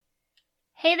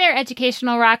Hey there,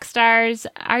 educational rock stars.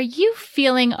 Are you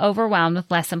feeling overwhelmed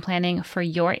with lesson planning for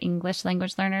your English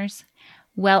language learners?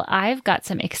 Well, I've got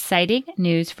some exciting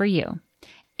news for you.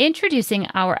 Introducing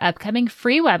our upcoming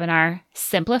free webinar,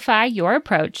 Simplify Your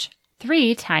Approach,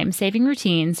 3 Time-Saving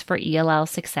Routines for ELL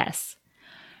Success.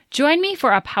 Join me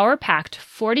for a power-packed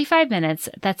 45 minutes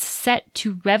that's set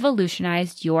to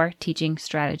revolutionize your teaching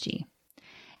strategy.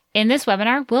 In this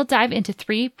webinar, we'll dive into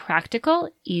 3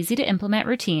 practical, easy-to-implement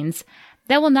routines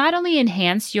that will not only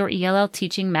enhance your ELL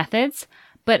teaching methods,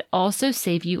 but also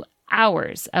save you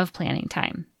hours of planning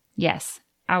time. Yes,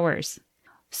 hours.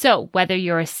 So whether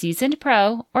you're a seasoned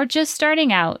pro or just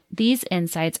starting out, these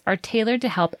insights are tailored to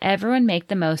help everyone make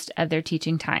the most of their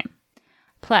teaching time.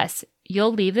 Plus,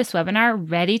 you'll leave this webinar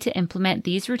ready to implement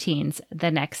these routines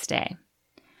the next day.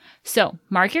 So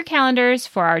mark your calendars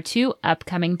for our 2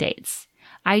 upcoming dates.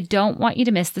 I don't want you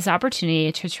to miss this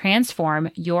opportunity to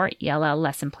transform your ELL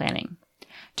lesson planning.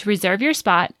 To reserve your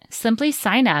spot, simply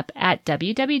sign up at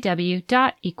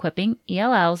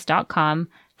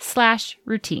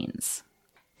www.equippingells.com/routines.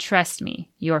 Trust me,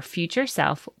 your future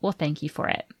self will thank you for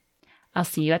it. I'll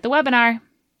see you at the webinar.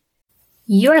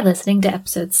 You're listening to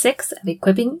episode 6 of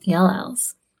Equipping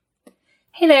ELLs.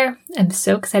 Hey there, I'm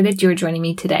so excited you're joining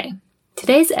me today.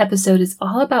 Today's episode is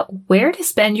all about where to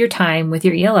spend your time with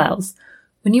your ELLs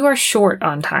when you are short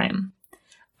on time.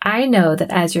 I know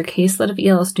that as your caseload of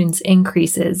ELL students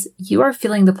increases, you are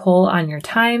feeling the pull on your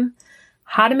time,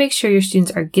 how to make sure your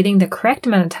students are getting the correct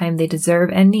amount of time they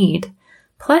deserve and need,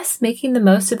 plus making the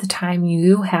most of the time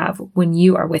you have when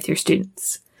you are with your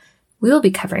students. We will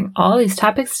be covering all these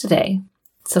topics today,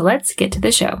 so let's get to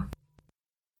the show.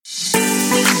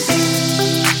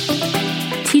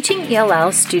 Teaching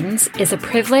ELL students is a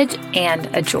privilege and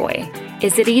a joy.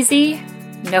 Is it easy?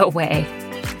 No way.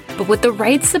 But with the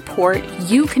right support,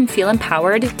 you can feel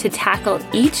empowered to tackle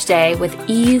each day with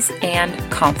ease and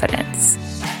confidence.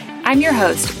 I'm your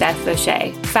host, Beth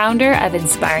Fauché, founder of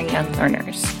Inspiring Young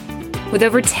Learners. With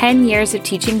over 10 years of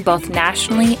teaching both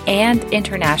nationally and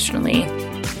internationally,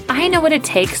 I know what it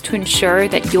takes to ensure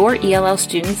that your ELL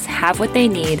students have what they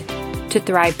need to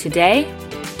thrive today,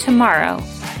 tomorrow,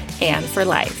 and for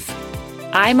life.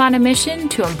 I'm on a mission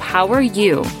to empower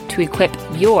you to equip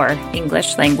your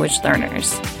English language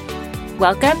learners.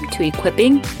 Welcome to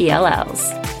Equipping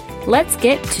ELLs. Let's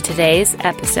get to today's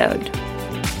episode.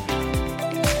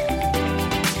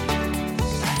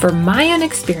 From my own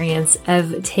experience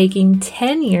of taking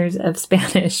 10 years of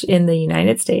Spanish in the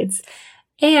United States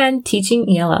and teaching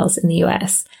ELLs in the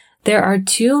US, there are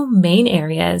 2 main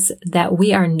areas that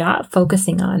we are not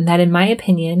focusing on that, in my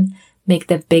opinion, make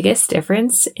the biggest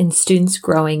difference in students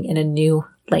growing in a new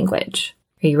language.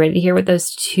 Are you ready to hear what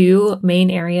those 2 main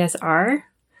areas are?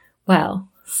 Well,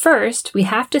 first, we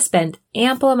have to spend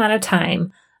ample amount of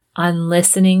time on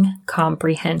listening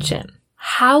comprehension.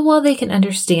 How well they can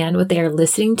understand what they are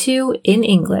listening to in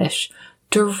English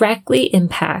directly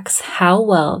impacts how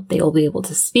well they will be able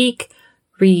to speak,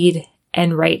 read,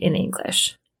 and write in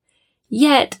English.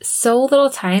 Yet, so little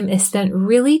time is spent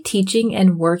really teaching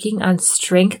and working on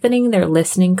strengthening their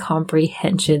listening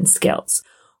comprehension skills.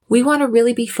 We want to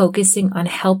really be focusing on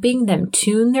helping them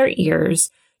tune their ears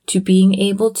to being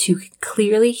able to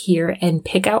clearly hear and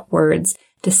pick out words,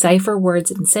 decipher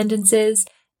words and sentences,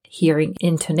 hearing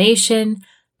intonation,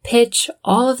 pitch,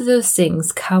 all of those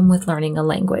things come with learning a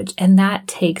language, and that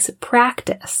takes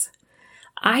practice.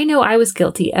 I know I was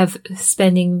guilty of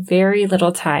spending very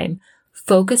little time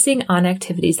focusing on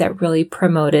activities that really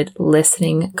promoted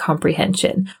listening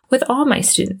comprehension with all my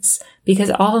students, because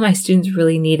all of my students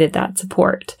really needed that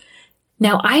support.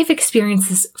 Now, I've experienced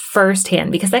this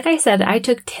firsthand because, like I said, I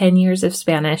took 10 years of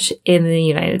Spanish in the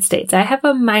United States. I have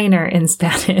a minor in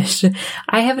Spanish.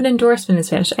 I have an endorsement in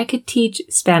Spanish. I could teach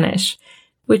Spanish,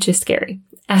 which is scary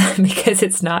because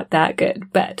it's not that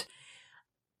good. But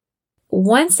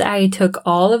once I took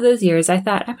all of those years, I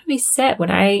thought I'm going to be set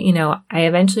when I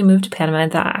eventually moved to Panama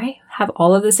and thought I have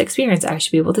all of this experience. I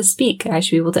should be able to speak. I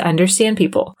should be able to understand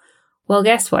people. Well,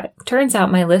 guess what? Turns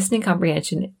out my listening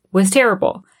comprehension was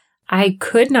terrible. I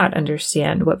could not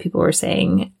understand what people were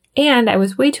saying, and I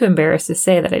was way too embarrassed to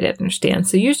say that I didn't understand.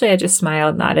 So usually I just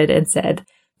smiled, nodded, and said,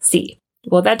 "Sí."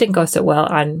 Well, that didn't go so well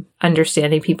on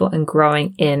understanding people and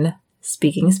growing in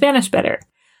speaking Spanish better.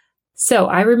 So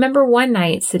I remember one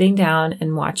night sitting down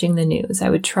and watching the news. I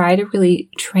would try to really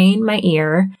train my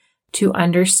ear to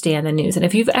understand the news. And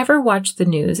if you've ever watched the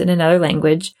news in another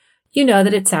language, you know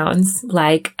that it sounds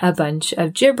like a bunch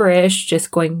of gibberish just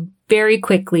going very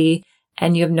quickly,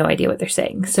 and you have no idea what they're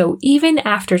saying. So even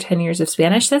after 10 years of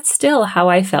Spanish, that's still how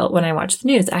I felt when I watched the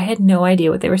news. I had no idea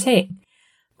what they were saying.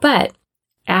 But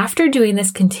after doing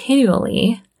this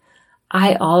continually,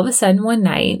 I all of a sudden one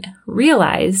night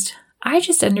realized I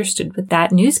just understood what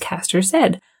that newscaster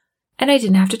said. And I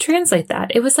didn't have to translate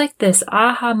that. It was like this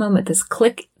aha moment, this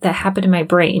click that happened in my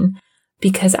brain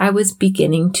because I was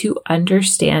beginning to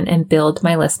understand and build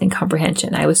my listening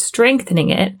comprehension. I was strengthening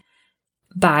it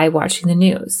by watching the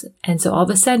news. And so all of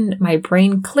a sudden my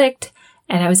brain clicked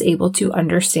and I was able to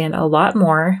understand a lot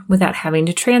more without having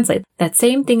to translate. That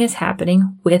same thing is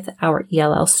happening with our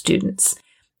ELL students.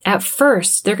 At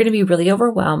first, they're going to be really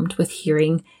overwhelmed with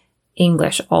hearing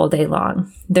English all day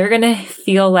long. They're going to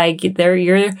feel like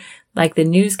you're like the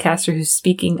newscaster who's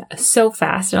speaking so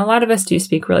fast. And a lot of us do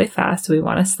speak really fast, so we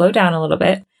want to slow down a little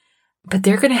bit. But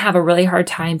they're going to have a really hard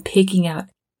time picking out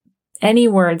any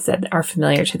words that are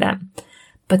familiar to them.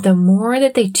 But the more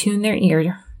that they tune their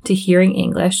ear to hearing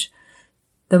English,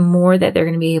 the more that they're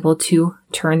going to be able to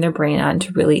turn their brain on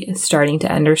to really starting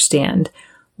to understand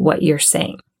what you're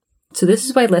saying. So this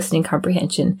is why listening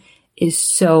comprehension is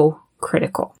so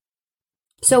critical.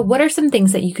 So what are some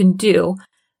things that you can do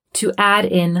to add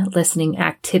in listening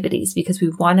activities? Because we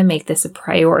want to make this a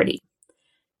priority.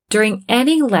 During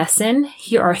any lesson,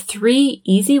 here are 3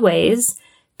 easy ways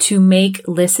to make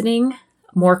listening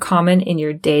more common in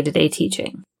your day-to-day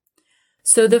teaching.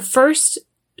 So the first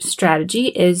strategy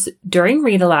is during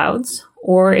read-alouds,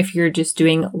 or if you're just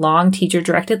doing long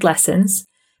teacher-directed lessons,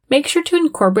 make sure to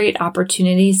incorporate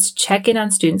opportunities to check in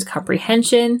on students'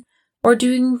 comprehension or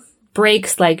doing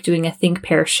breaks like doing a think,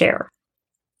 pair, share.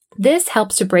 This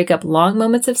helps to break up long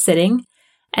moments of sitting,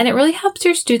 and it really helps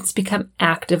your students become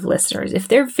active listeners. If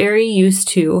they're very used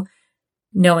to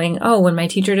knowing, oh, when my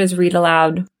teacher does read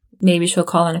aloud, maybe she'll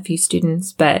call in a few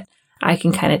students, but I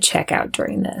can kind of check out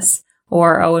during this.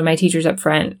 Or, oh, when my teacher's up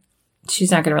front,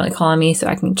 she's not going to really call on me, so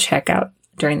I can check out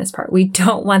during this part. We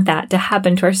don't want that to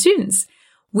happen to our students.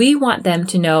 We want them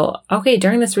to know, okay,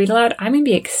 during this read aloud, I'm going to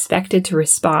be expected to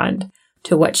respond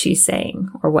to what she's saying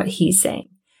or what he's saying.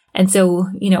 And so,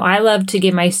 I love to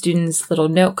give my students little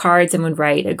note cards and would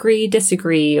write agree,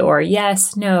 disagree, or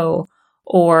yes, no,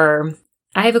 or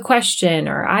I have a question,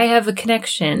 or I have a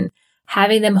connection,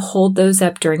 having them hold those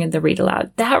up during the read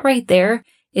aloud. That right there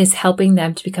is helping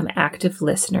them to become active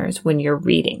listeners when you're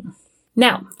reading.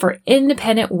 Now, for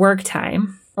independent work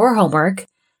time or homework,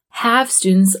 have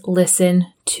students listen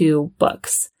to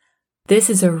books. This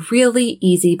is a really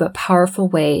easy but powerful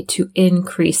way to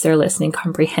increase their listening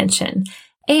comprehension.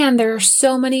 And there are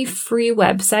so many free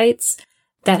websites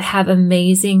that have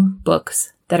amazing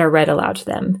books that are read aloud to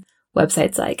them.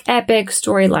 Websites like Epic,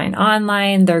 Storyline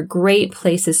Online, they're great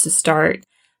places to start.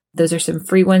 Those are some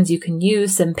free ones you can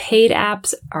use. Some paid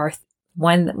apps are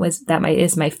one that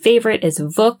is my favorite is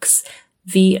Vooks,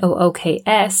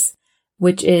 Vooks,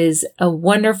 which is a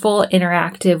wonderful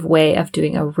interactive way of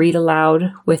doing a read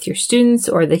aloud with your students,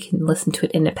 or they can listen to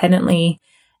it independently.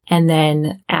 And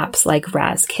then apps like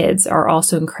Raz Kids are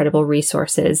also incredible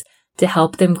resources to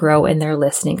help them grow in their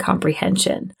listening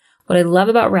comprehension. What I love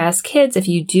about Raz Kids, if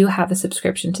you do have a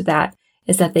subscription to that,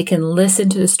 is that they can listen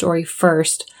to the story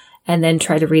first and then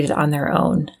try to read it on their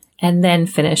own and then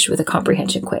finish with a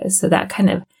comprehension quiz. So that kind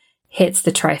of hits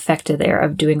the trifecta there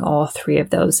of doing all 3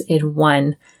 of those in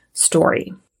one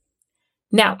story.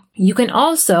 Now, you can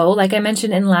also, like I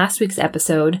mentioned in last week's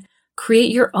episode,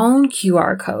 create your own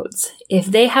QR codes. If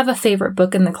they have a favorite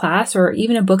book in the class or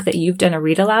even a book that you've done a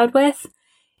read aloud with,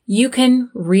 you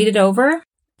can read it over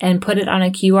and put it on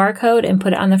a QR code and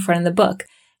put it on the front of the book.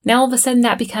 Now all of a sudden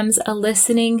that becomes a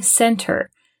listening center.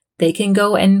 They can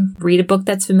go and read a book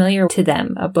that's familiar to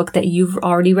them, a book that you've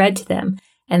already read to them,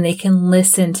 and they can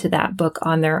listen to that book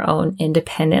on their own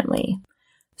independently.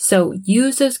 So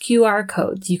use those QR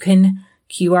codes. You can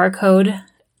QR code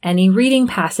any reading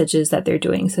passages that they're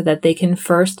doing so that they can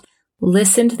first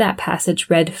listen to that passage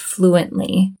read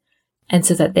fluently and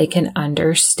so that they can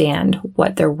understand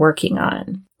what they're working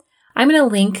on. I'm going to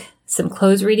link some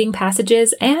closed reading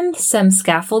passages and some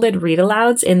scaffolded read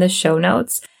alouds in the show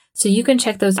notes. So you can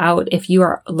check those out if you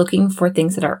are looking for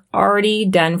things that are already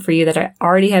done for you, that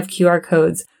already have QR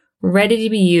codes ready to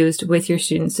be used with your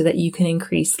students so that you can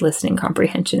increase listening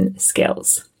comprehension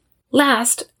skills.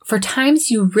 Last, for times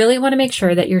you really want to make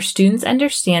sure that your students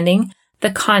understanding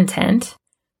the content.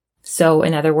 So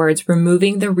in other words,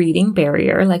 removing the reading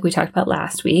barrier like we talked about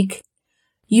last week,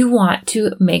 you want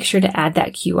to make sure to add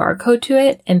that QR code to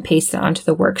it and paste it onto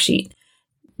the worksheet.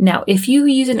 Now, if you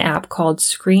use an app called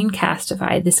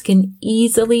Screencastify, this can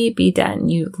easily be done.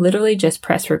 You literally just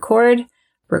press record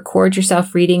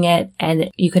yourself reading it,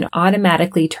 and you can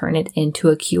automatically turn it into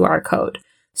a QR code.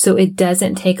 So it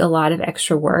doesn't take a lot of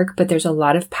extra work, but there's a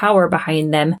lot of power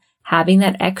behind them having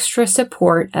that extra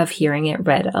support of hearing it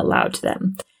read aloud to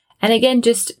them. And again,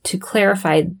 just to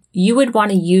clarify, you would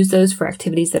want to use those for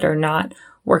activities that are not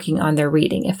working on their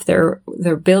reading. If they're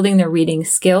building their reading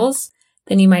skills,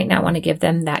 then you might not want to give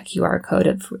them that QR code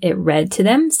of it read to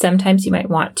them. Sometimes you might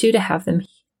want to have them,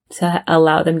 to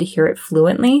allow them to hear it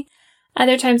fluently.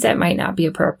 Other times that might not be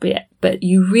appropriate, but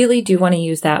you really do want to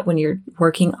use that when you're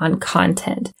working on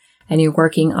content and you're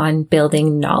working on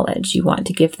building knowledge. You want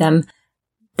to give them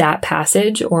that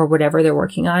passage or whatever they're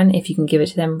working on. If you can give it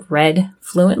to them read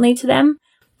fluently to them,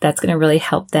 that's going to really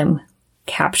help them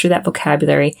capture that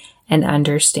vocabulary and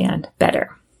understand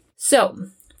better. So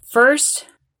first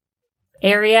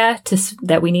area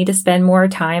that we need to spend more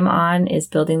time on is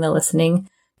building the listening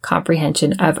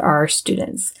comprehension of our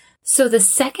students. So the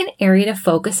second area to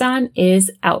focus on is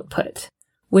output,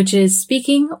 which is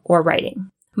speaking or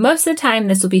writing. Most of the time,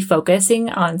 this will be focusing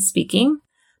on speaking,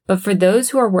 but for those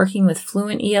who are working with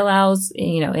fluent ELLs,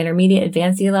 intermediate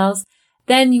advanced ELLs,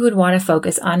 then you would want to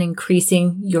focus on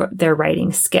increasing their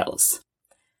writing skills.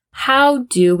 How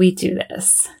do we do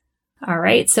this? All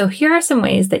right, so here are some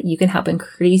ways that you can help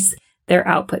increase their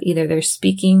output, either their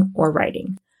speaking or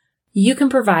writing. You can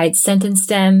provide sentence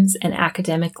stems and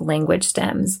academic language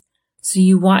stems. So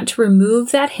you want to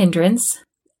remove that hindrance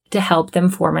to help them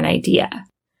form an idea.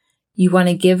 You want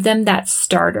to give them that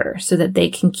starter so that they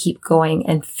can keep going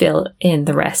and fill in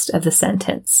the rest of the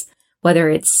sentence, whether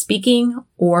it's speaking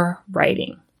or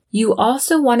writing. You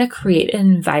also want to create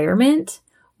an environment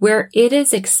where it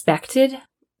is expected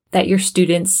that your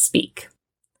students speak,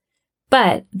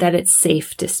 but that it's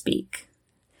safe to speak.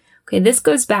 Okay, this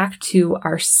goes back to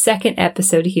our second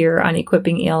episode here on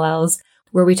equipping ELLs,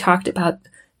 where we talked about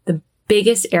the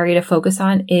biggest area to focus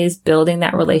on is building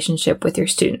that relationship with your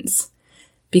students.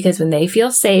 Because when they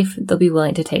feel safe, they'll be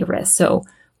willing to take risks. So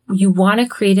you want to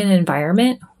create an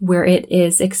environment where it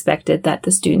is expected that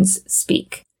the students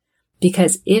speak.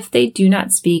 Because if they do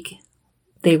not speak,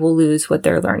 they will lose what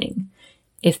they're learning.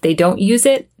 If they don't use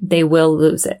it, they will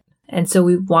lose it. And so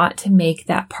we want to make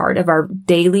that part of our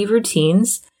daily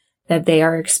routines that they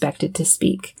are expected to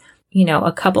speak.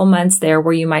 A couple months there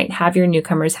where you might have your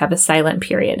newcomers have a silent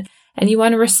period, and you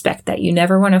want to respect that. You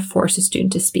never want to force a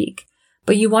student to speak,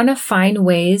 but you want to find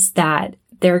ways that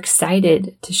they're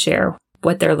excited to share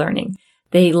what they're learning.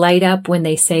 They light up when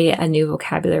they say a new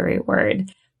vocabulary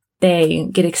word. They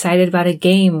get excited about a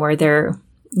game where they're,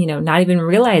 not even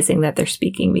realizing that they're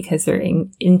speaking because they're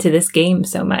into this game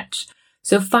so much.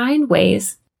 So find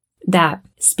ways that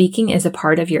speaking is a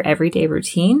part of your everyday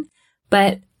routine,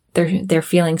 but they're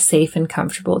feeling safe and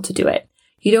comfortable to do it.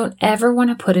 You don't ever want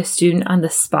to put a student on the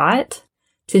spot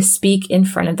to speak in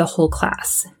front of the whole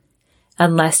class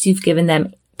unless you've given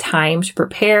them time to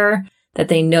prepare, that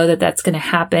they know that that's going to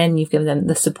happen. You've given them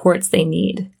the supports they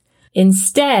need.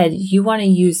 Instead, you want to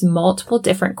use multiple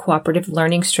different cooperative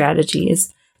learning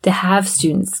strategies to have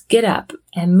students get up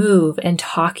and move and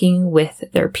talking with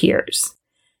their peers.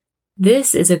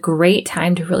 This is a great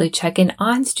time to really check in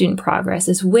on student progress,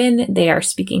 is when they are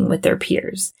speaking with their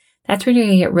peers. That's when you're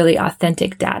going to get really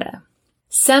authentic data.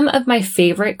 Some of my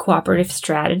favorite cooperative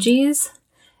strategies,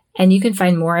 and you can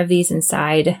find more of these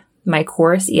inside my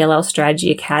course, ELL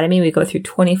Strategy Academy. We go through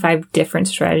 25 different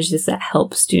strategies that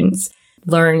help students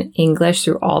learn English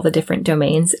through all the different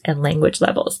domains and language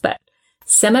levels. But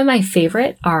some of my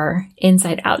favorite are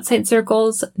inside-outside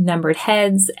circles, numbered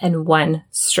heads, and one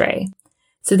stray.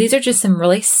 So these are just some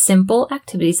really simple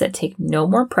activities that take no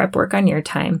more prep work on your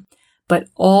time, but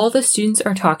all the students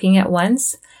are talking at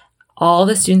once, all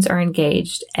the students are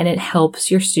engaged, and it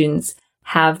helps your students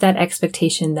have that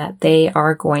expectation that they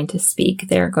are going to speak.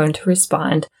 They're going to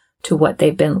respond to what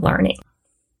they've been learning.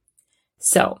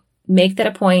 So make that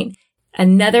a point.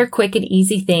 Another quick and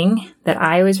easy thing that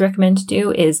I always recommend to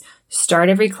do is start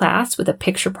every class with a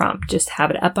picture prompt. Just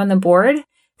have it up on the board.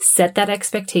 Set that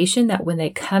expectation that when they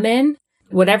come in,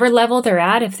 whatever level they're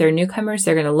at, if they're newcomers,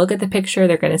 they're going to look at the picture.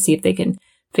 They're going to see if they can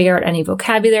figure out any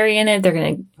vocabulary in it. They're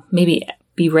going to maybe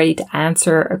be ready to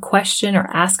answer a question or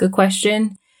ask a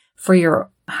question. For your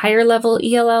higher level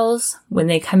ELLs, when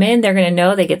they come in, they're going to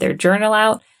know they get their journal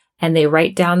out and they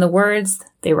write down the words.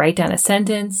 They write down a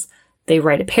sentence. They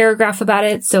write a paragraph about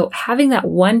it. So having that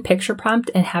one picture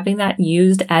prompt and having that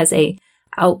used as a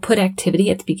output activity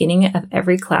at the beginning of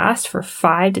every class for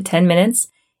 5 to 10 minutes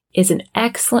is an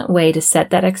excellent way to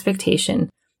set that expectation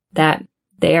that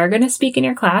they are going to speak in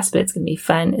your class, but it's going to be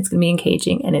fun, it's going to be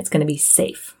engaging, and it's going to be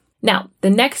safe. Now, the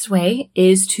next way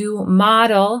is to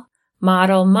model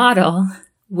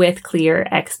with clear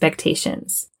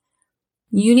expectations.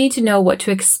 You need to know what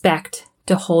to expect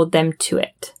to hold them to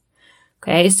it.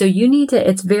 Okay, so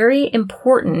it's very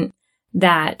important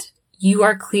that you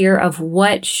are clear of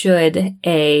what should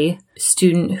a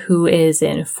student who is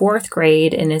in 4th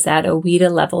grade and is at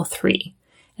OWIDA level 3,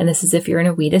 and this is if you're in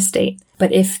a WIDA state,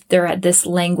 but if they're at this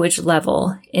language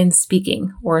level in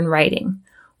speaking or in writing,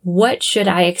 what should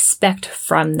I expect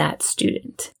from that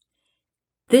student?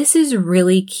 This is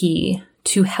really key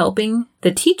to helping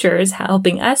the teachers,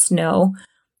 helping us know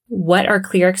what are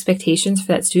clear expectations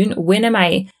for that student. When am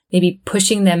I maybe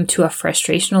pushing them to a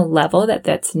frustrational level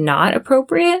that's not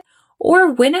appropriate?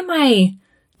 Or when am I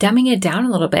dumbing it down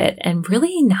a little bit and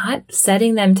really not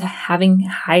setting them to having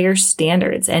higher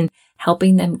standards and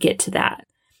helping them get to that?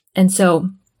 And so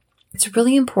it's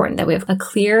really important that we have a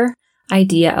clear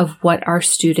idea of what our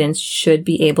students should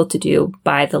be able to do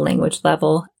by the language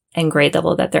level and grade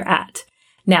level that they're at.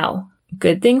 Now,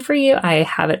 good thing for you, I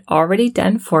have it already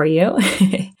done for you.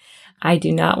 I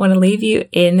do not want to leave you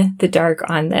in the dark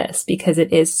on this because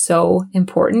it is so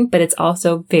important, but it's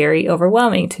also very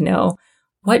overwhelming to know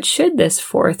what should this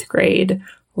 4th grade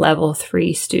level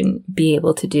 3 student be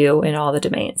able to do in all the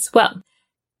domains. Well,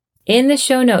 in the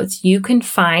show notes, you can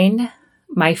find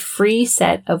my free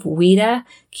set of WIDA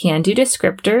can-do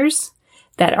descriptors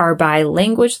that are by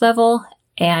language level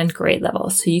and grade level.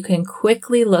 So you can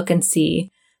quickly look and see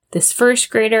this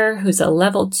 1st grader who's a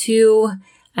level 2,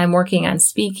 I'm working on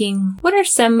speaking. What are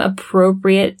some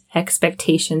appropriate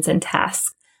expectations and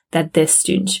tasks that this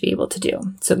student should be able to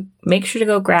do? So make sure to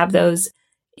go grab those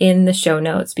in the show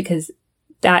notes because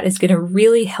that is going to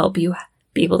really help you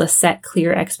be able to set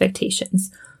clear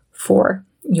expectations for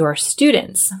your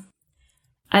students.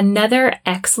 Another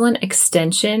excellent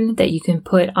extension that you can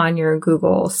put on your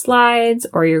Google Slides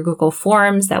or your Google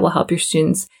Forms that will help your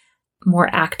students more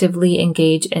actively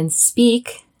engage and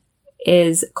speak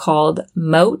is called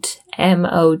MOTE,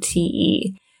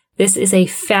 M-O-T-E. This is a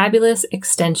fabulous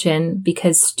extension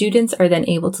because students are then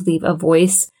able to leave a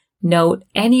voice note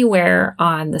anywhere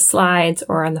on the slides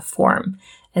or on the form.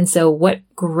 And so what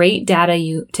great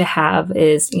data to have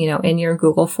is, in your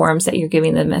Google Forms that you're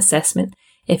giving them assessment,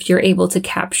 if you're able to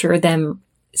capture them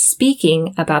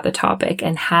speaking about the topic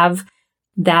and have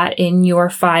that in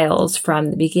your files from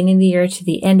the beginning of the year to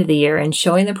the end of the year and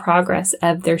showing the progress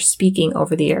of their speaking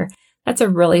over the year, that's a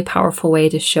really powerful way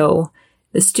to show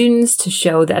the students, to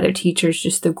show the other teachers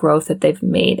just the growth that they've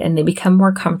made, and they become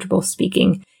more comfortable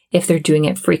speaking if they're doing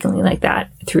it frequently like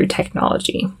that through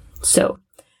technology. So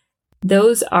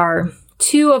those are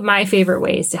 2 of my favorite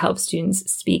ways to help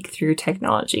students speak through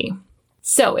technology.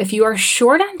 So if you are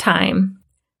short on time,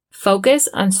 focus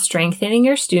on strengthening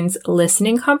your students'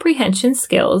 listening comprehension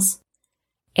skills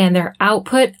and their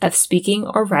output of speaking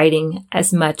or writing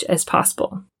as much as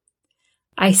possible.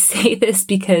 I say this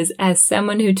because as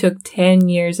someone who took 10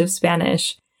 years of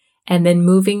Spanish and then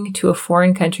moving to a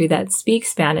foreign country that speaks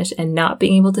Spanish and not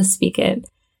being able to speak it,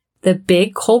 the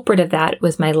big culprit of that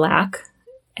was my lack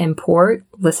and poor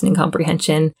listening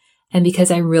comprehension. And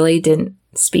because I really didn't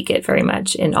speak it very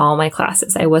much in all my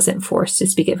classes, I wasn't forced to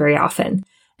speak it very often.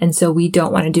 And so we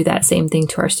don't want to do that same thing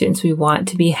to our students. We want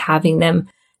to be having them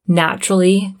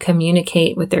naturally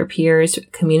communicate with their peers,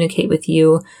 communicate with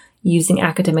you using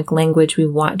academic language. We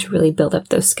want to really build up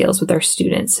those skills with our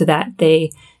students so that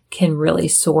they can really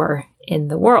soar in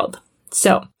the world.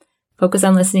 So focus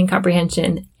on listening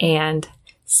comprehension and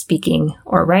speaking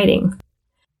or writing.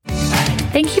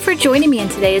 Thank you for joining me in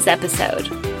today's episode.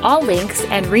 All links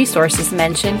and resources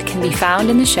mentioned can be found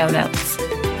in the show notes.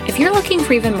 If you're looking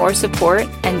for even more support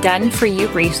and done-for-you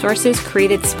resources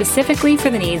created specifically for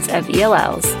the needs of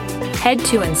ELLs, head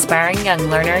to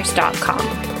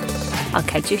inspiringyounglearners.com. I'll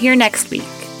catch you here next week.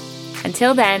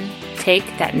 Until then, take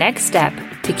that next step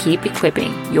to keep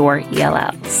equipping your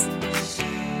ELLs.